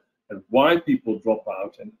dropouts and why people drop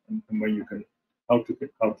out and when you can how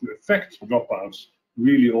to affect dropouts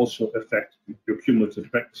really also affect your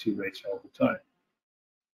cumulative pregnancy rates over time.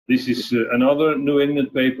 This is another New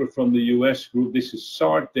England paper from the US group. This is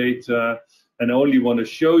SART data, and I only want to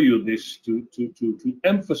show you this to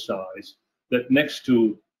emphasize that next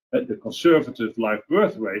to the conservative live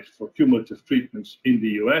birth rate for cumulative treatments in the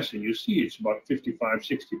US, and you see it's about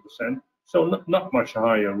 55–60%, so not much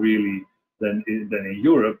higher really than in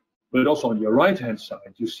Europe, but also on your right-hand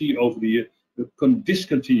side, you see over the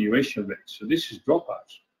discontinuation rate. So this is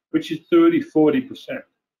dropouts, which is 30–40%.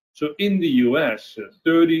 So in the US,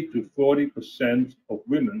 30–40% of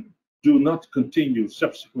women do not continue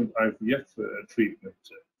subsequent IVF treatment.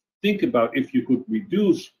 Think about if you could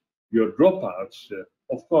reduce your dropouts,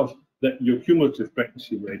 of course, that your cumulative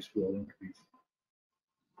pregnancy rates will increase.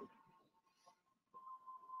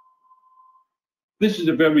 This is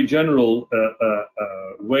a very general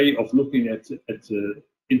way of looking at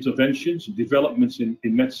interventions, developments in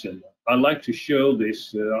medicine. I like to show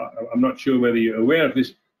this. I'm not sure whether you're aware of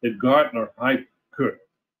this, the Gardner hype curve.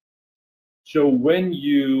 So when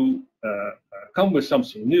you come with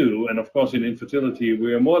something new, and of course in infertility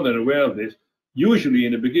we are more than aware of this, usually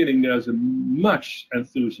in the beginning there's a much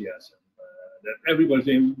enthusiasm. That everybody's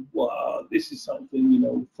saying, wow, this is something, you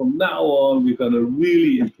know, from now on we're going to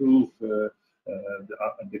really improve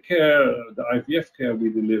the care, the IVF care we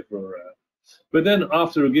deliver. But then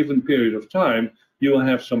after a given period of time, you will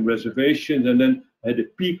have some reservations, and then at the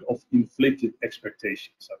peak of inflated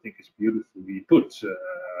expectations. I think it's beautifully put.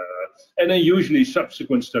 And then usually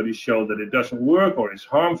subsequent studies show that it doesn't work or it's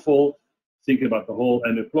harmful. Think about the whole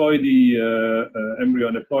aneuploidy,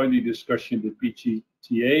 embryo aneuploidy discussion, the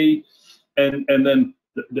PGTA. And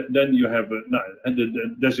then you have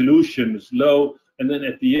the dissolution is low, and then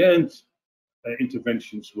at the end,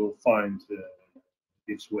 interventions will find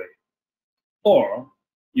its way. Or,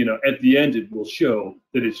 you know, at the end it will show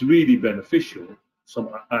that it's really beneficial. Some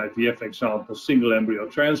IVF examples, single embryo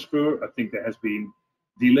transfer. I think there has been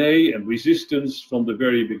delay and resistance from the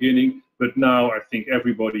very beginning, but now I think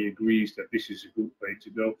everybody agrees that this is a good way to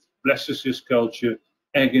go. Blastocyst culture,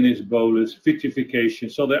 agonist bolus,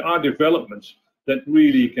 vitrification. So there are developments that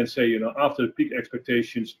really can say, you know, after the peak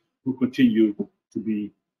expectations will continue to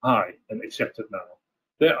be high and accepted now.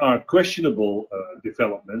 There are questionable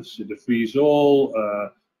developments, the freeze-all,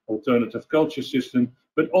 alternative culture system,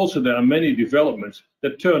 but also there are many developments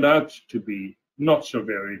that turn out to be not so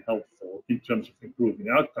very helpful in terms of improving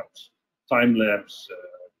outcomes. Time-lapse,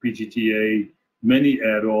 PGTA, many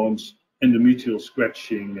add-ons, endometrial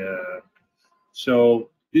scratching. So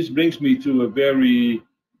this brings me to a very,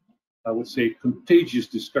 I would say, contagious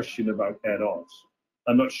discussion about add-ons.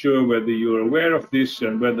 I'm not sure whether you're aware of this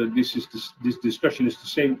and whether this discussion is the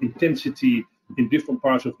same intensity in different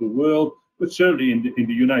parts of the world, but certainly in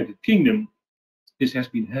the United Kingdom, this has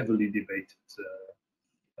been heavily debated.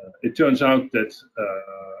 It turns out that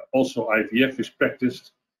also IVF is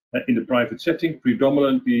practiced in the private setting,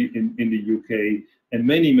 predominantly in the UK, and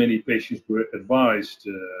many patients were advised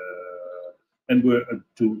and were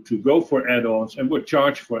to go for add-ons and were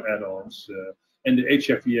charged for add-ons. And the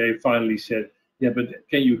HFEA finally said, yeah, but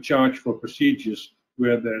can you charge for procedures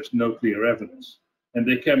where there's no clear evidence? And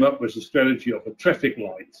they came up with a strategy of a traffic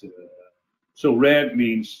light. So red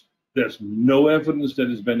means there's no evidence that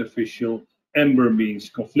is beneficial. Amber means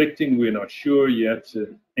conflicting, we're not sure yet.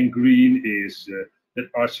 And green is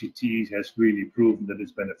that RCT has really proven that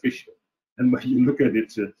it's beneficial. And when you look at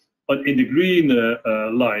it, in the green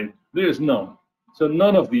line, there's none. So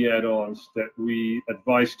none of the add-ons that we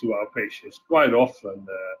advise to our patients quite often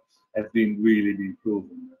have been really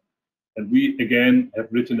proven. And we, again, have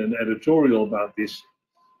written an editorial about this,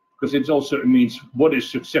 because it also means what is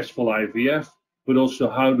successful IVF, but also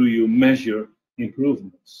how do you measure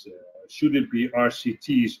improvements? Should it be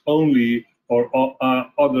RCTs only, or are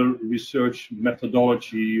other research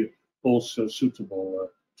methodology also suitable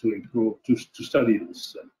to improve, to study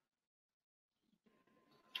this?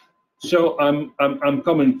 So I'm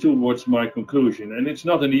coming towards my conclusion, and it's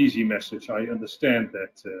not an easy message. I understand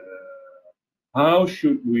that. How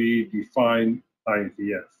should we define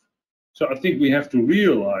IVF? So I think we have to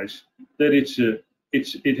realize that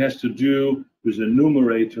it has to do with the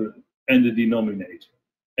numerator and the denominator.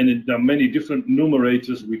 And there are many different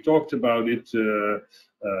numerators. We talked about it,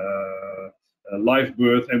 live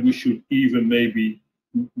birth, and we should even maybe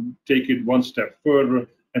take it one step further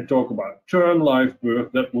and talk about term live birth.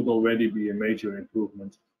 That would already be a major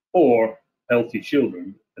improvement, or healthy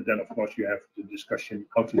children. And then, of course, you have the discussion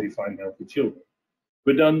how to define healthy children.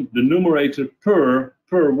 But then the numerator per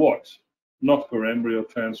what? Not per embryo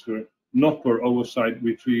transfer, not per oocyte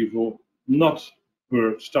retrieval, not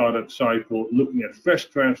per started cycle, looking at fresh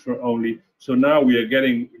transfer only. So now we are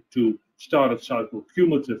getting to started cycle,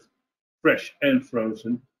 cumulative, fresh and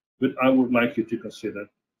frozen. But I would like you to consider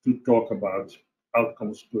to talk about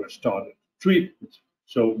outcomes per started treatment,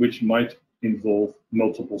 so which might involve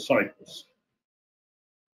multiple cycles.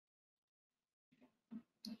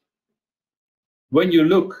 When you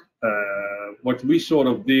look what we sort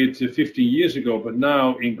of did 15 years ago, but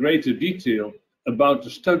now in greater detail about the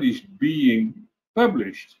studies being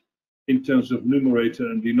published in terms of numerator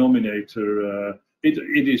and denominator,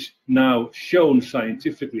 it is now shown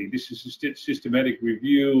scientifically. This is a systematic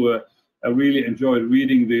review. I really enjoyed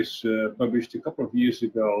reading this, published a couple of years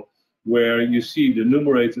ago, where you see the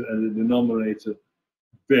numerator and the denominator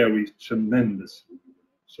vary tremendously.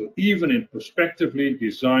 So even in prospectively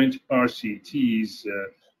designed RCTs,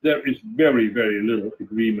 there is very little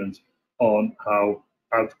agreement on how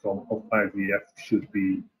outcome of IVF should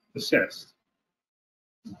be assessed.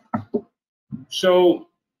 So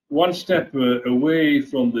one step away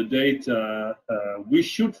from the data, we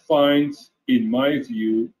should find, in my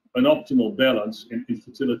view, an optimal balance in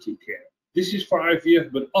infertility care. This is for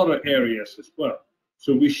IVF, but other areas as well.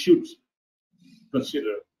 So we should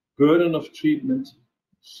consider burden of treatment,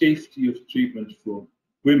 safety of treatment for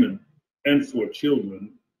women and for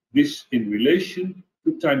children, this in relation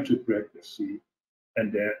to time to pregnancy,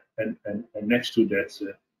 and next to that,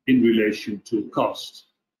 in relation to cost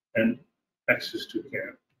and access to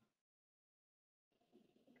care.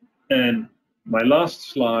 And my last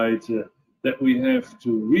slide, that we have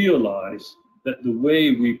to realize that the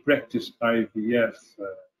way we practice IVF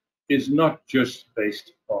is not just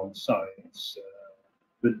based on science,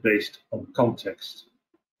 but based on context.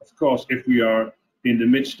 Of course, if we are in the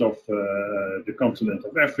midst of the continent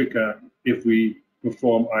of Africa, if we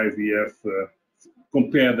perform IVF,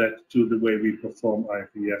 compare that to the way we perform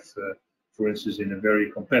IVF, for instance, in a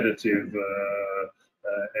very competitive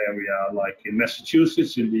area like in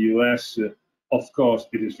Massachusetts in the US, of course,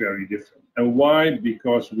 it is very different. And why?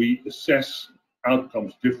 Because we assess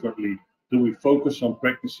outcomes differently. Do we focus on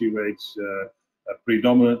pregnancy rates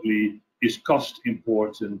predominantly? Is cost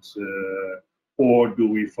important? Or do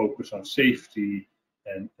we focus on safety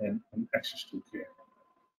and access to care?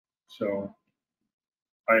 So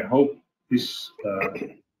I hope this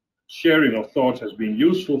sharing of thoughts has been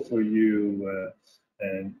useful for you,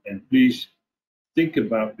 and please think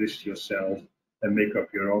about this yourself and make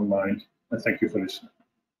up your own mind. And thank you for listening.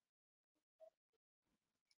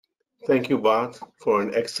 Thank you, Bart, for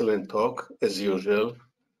an excellent talk, as usual.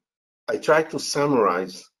 I tried to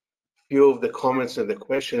summarize a few of the comments and the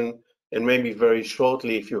question, and maybe very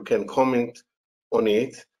shortly, if you can comment on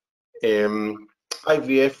it.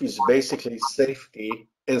 IVF is basically safety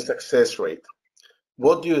and success rate.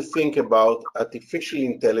 What do you think about artificial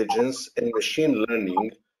intelligence and machine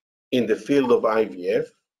learning in the field of IVF?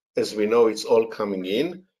 As we know, it's all coming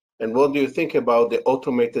in. And what do you think about the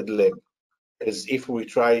automated lab, as if we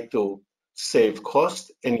try to save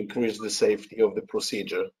cost and increase the safety of the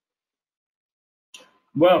procedure?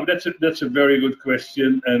 Well, that's a very good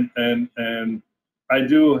question, and I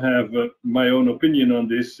do have my own opinion on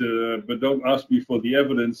this, but don't ask me for the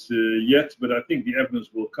evidence yet. But I think the evidence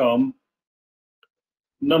will come.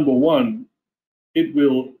 Number one, it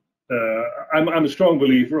will. I'm a strong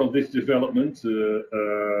believer of this development,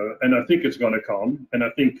 and I think it's going to come. And I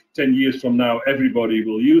think 10 years from now, everybody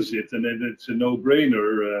will use it, and it's a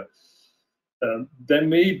no-brainer. There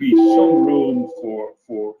may be some room for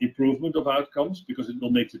improvement of outcomes because it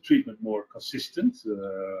will make the treatment more consistent.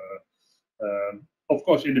 Of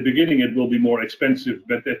course, in the beginning, it will be more expensive,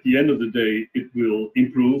 but at the end of the day, it will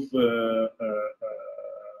improve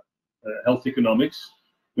health economics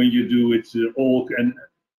when you do it all, and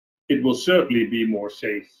it will certainly be more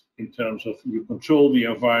safe in terms of you control the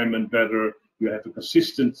environment better, you have a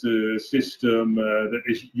consistent system that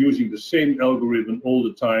is using the same algorithm all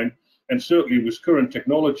the time, and certainly with current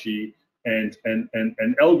technology and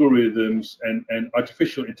algorithms and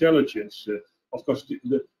artificial intelligence, of course,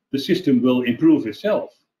 the system will improve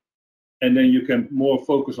itself. And then you can more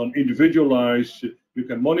focus on individualized, you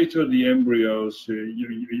can monitor the embryos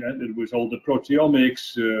with all the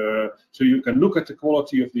proteomics, so you can look at the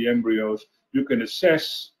quality of the embryos, you can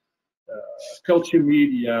assess culture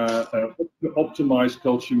media, optimize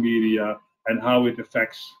culture media, and how it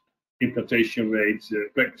affects implantation rates,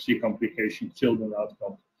 pregnancy complications, children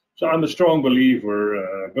outcomes. So I'm a strong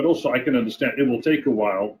believer, but also I can understand it will take a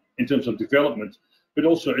while in terms of development, but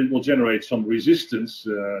also it will generate some resistance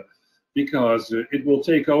because it will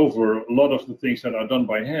take over a lot of the things that are done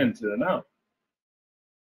by hand now.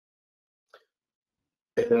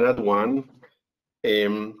 And another one,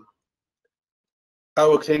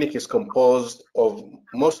 our clinic is composed of,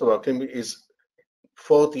 most of our clinic is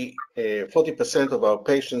 40% of our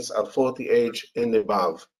patients are 40 age and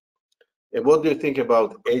above. And what do you think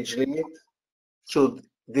about age limit? Should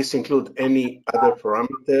this include any other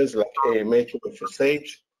parameters like AMH or FSH?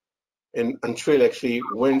 And until actually,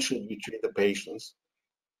 when should we treat the patients?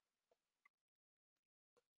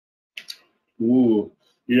 Ooh,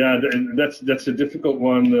 yeah, that's a difficult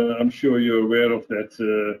one. I'm sure you're aware of that.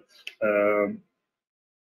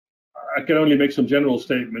 I can only make some general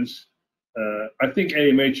statements. I think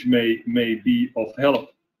AMH may be of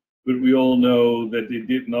help, but we all know that it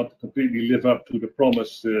did not completely live up to the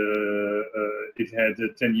promise it had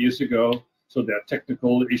 10 years ago. So there are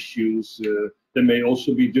technical issues. There may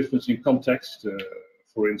also be difference in context.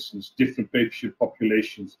 For instance, different patient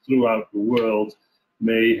populations throughout the world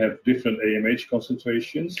may have different AMH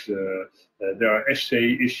concentrations. There are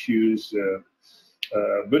assay issues,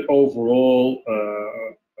 but overall,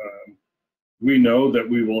 we know that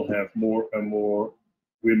we will have more and more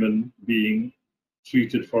women being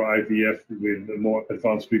treated for IVF with a more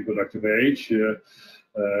advanced reproductive age.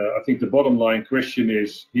 I think the bottom line question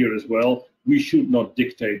is here as well, we should not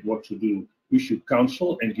dictate what to do. We should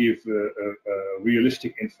counsel and give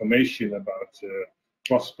realistic information about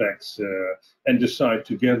prospects and decide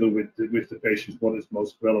together with the patients what is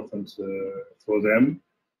most relevant for them.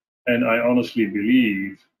 And I honestly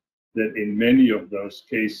believe that in many of those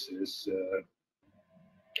cases,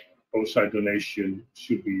 oocyte donation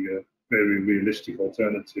should be a very realistic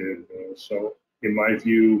alternative. So in my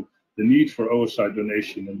view, the need for oocyte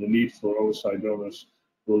donation and the need for oocyte donors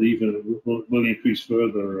will increase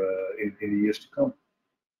further in the years to come.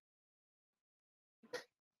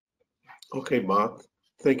 Okay, Bart,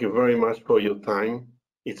 thank you very much for your time.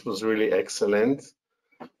 It was really excellent.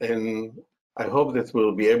 And I hope that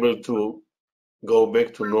we'll be able to go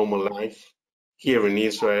back to normal life here in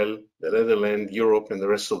Israel, the Netherlands, Europe, and the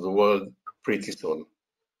rest of the world pretty soon.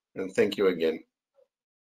 And thank you again.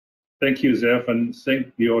 Thank you, Zev, and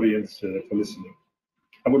thank the audience for listening.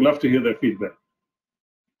 I would love to hear their feedback.